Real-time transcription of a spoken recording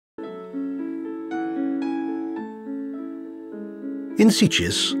In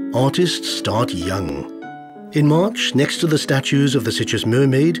Sitges, artists start young. In March, next to the statues of the Sitges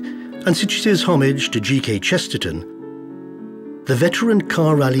Mermaid and Sitges' homage to G.K. Chesterton, the veteran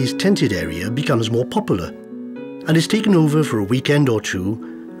car rally's tented area becomes more popular and is taken over for a weekend or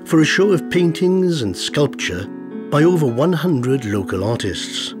two for a show of paintings and sculpture by over 100 local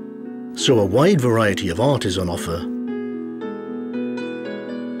artists. So a wide variety of art is on offer.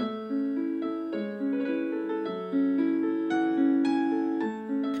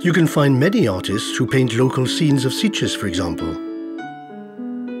 You can find many artists who paint local scenes of Sitges, for example.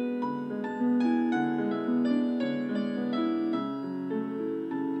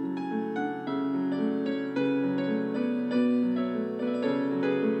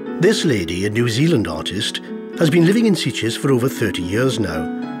 This lady, a New Zealand artist, has been living in Sitges for over 30 years now,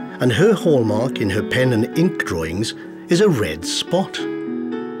 and her hallmark in her pen and ink drawings is a red spot.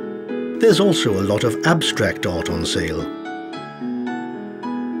 There's also a lot of abstract art on sale.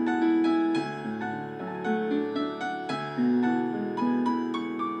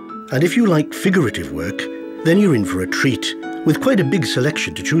 And if you like figurative work, then you're in for a treat, with quite a big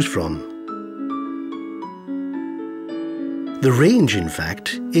selection to choose from. The range, in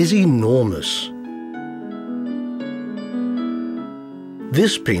fact, is enormous.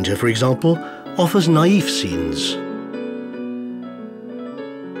 This painter, for example, offers naïve scenes.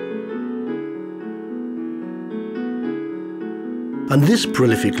 And this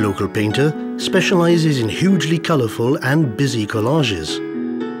prolific local painter specializes in hugely colorful and busy collages.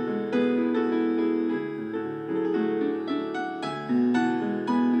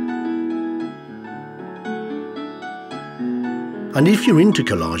 And if you're into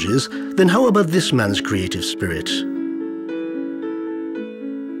collages, then how about this man's creative spirit?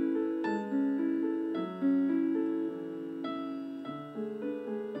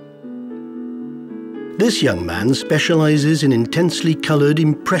 This young man specializes in intensely colored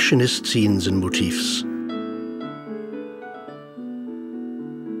impressionist scenes and motifs.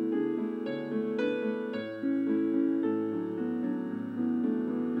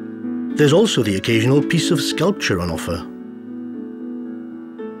 There's also the occasional piece of sculpture on offer.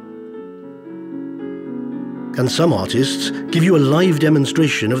 And some artists give you a live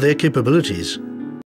demonstration of their capabilities.